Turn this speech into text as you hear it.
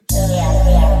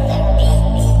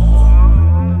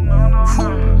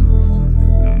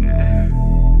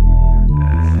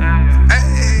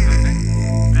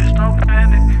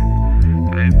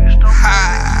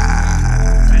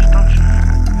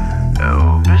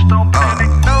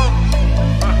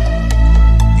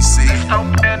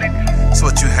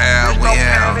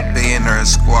millionaire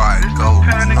squad goes,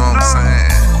 you know what I'm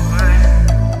saying?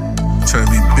 Trying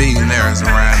to be billionaires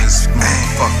around this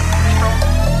motherfucker.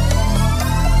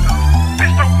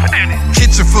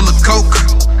 Kitchen full of coke,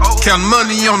 count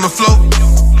money on the floor.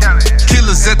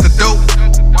 Killers at the dope.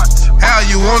 How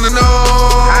you wanna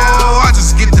know? I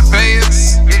just get the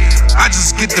bands. I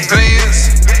just get the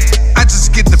bands. I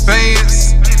just get the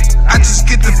bands. I just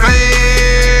get the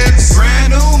bands.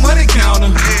 Brand new money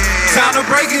counter. Time to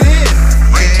break it in.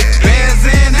 Bands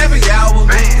in every hour.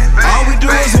 All we do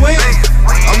is win.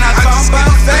 I'm not talking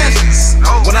about fashion.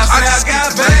 When I say I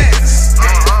got bands,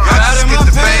 got in my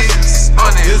pants.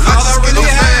 It's all I really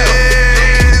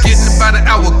have. Getting about an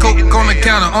hour, coke on the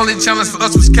counter. Only challenge for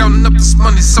us was counting up this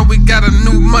money, so we got a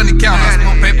new money counter.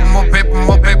 More paper, more paper,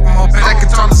 more paper, more paper. That can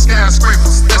turn the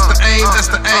skyscrapers. That's the aim, that's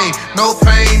the aim. No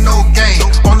pain, no gain.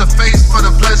 On the face for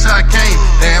the pleasure I came.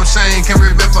 Damn shame, can't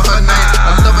remember her name.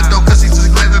 I love her though, cause she's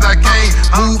just glad that I came.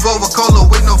 Move over cola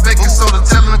with no baking soda.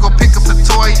 Tell her to go pick up the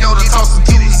Toyota. Toss some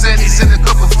cuties and he's in a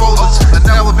couple folders. An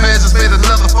hour past just made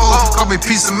another fold. Call me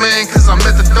piece of man, cause I'm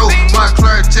at the door. My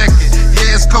Claire jacket,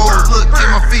 yeah, it's cold. Look at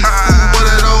my feet, ooh, what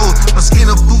are those?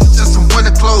 Mosquito boots, just some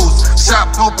winter clothes.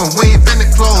 Shop open, we ain't finna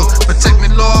close. Protect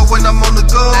me, Lord, when I'm on the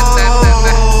go.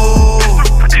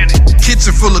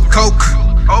 Kitchen full of coke,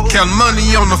 count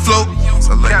money on the float.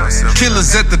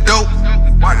 Killers at the dope.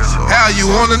 How you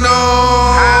wanna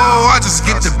know? I just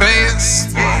get the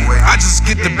bands. I just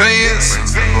get the bands.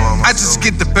 I just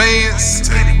get the bands.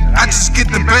 I just get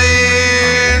the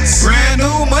bands. Brand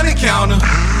new money counter.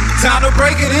 Time to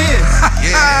break it in.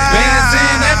 Bands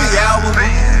in every hour.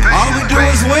 All we do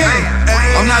is win.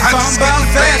 I'm not talking about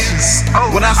fashion.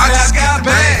 When I say I got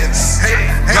bands,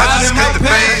 got in my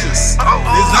pants. It's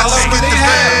all I really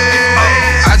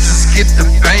have. I just get the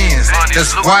bands.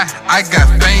 That's why I got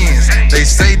fans. They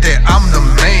say that I'm the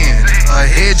man.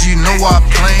 Ahead, you know I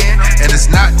plan. And it's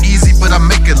not easy, but I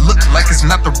make it look like it's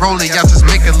not the roller. Y'all just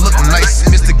make it look nice.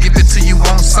 Mr. Give it to you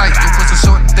on sight. It was a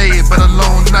short day, but a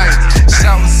long night.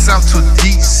 Shouts out to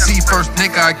DC. First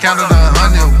nigga I counted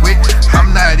 100 with.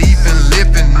 I'm not even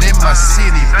living in my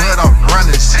city, but I'm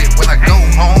running shit. When I go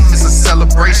home, it's a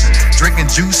celebration. Drinking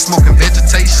juice, smoking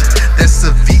vegetation. That's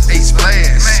a V8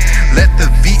 splash. Let the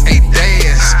V8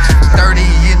 dash. 30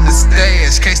 in the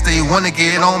stash, case they wanna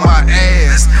get on my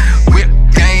ass. Whip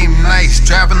game nice,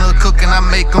 driving or cooking, I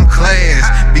make them clash.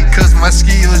 Because my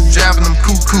skills driving them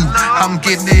cuckoo. I'm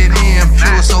getting it in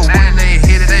pure, so when they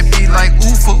hit it, they be like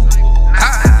ooh-foo.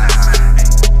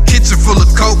 Kitchen full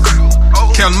of coke,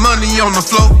 count money on the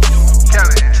floor.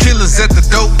 Killers at the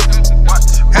dope.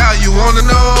 How you wanna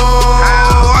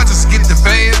know? I just get the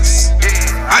bands.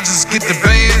 I just get the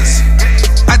bands.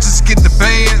 I just get the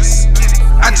bands.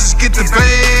 I just get the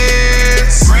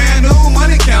bands. Brand new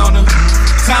money counter.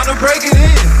 Time to break it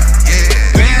in.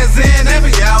 Bands in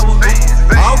every hour.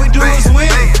 All we do is win.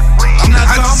 I'm not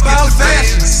talking about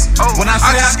fashion. When I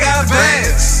say I got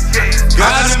bands,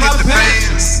 got in my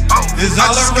pants. It's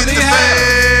all I really have.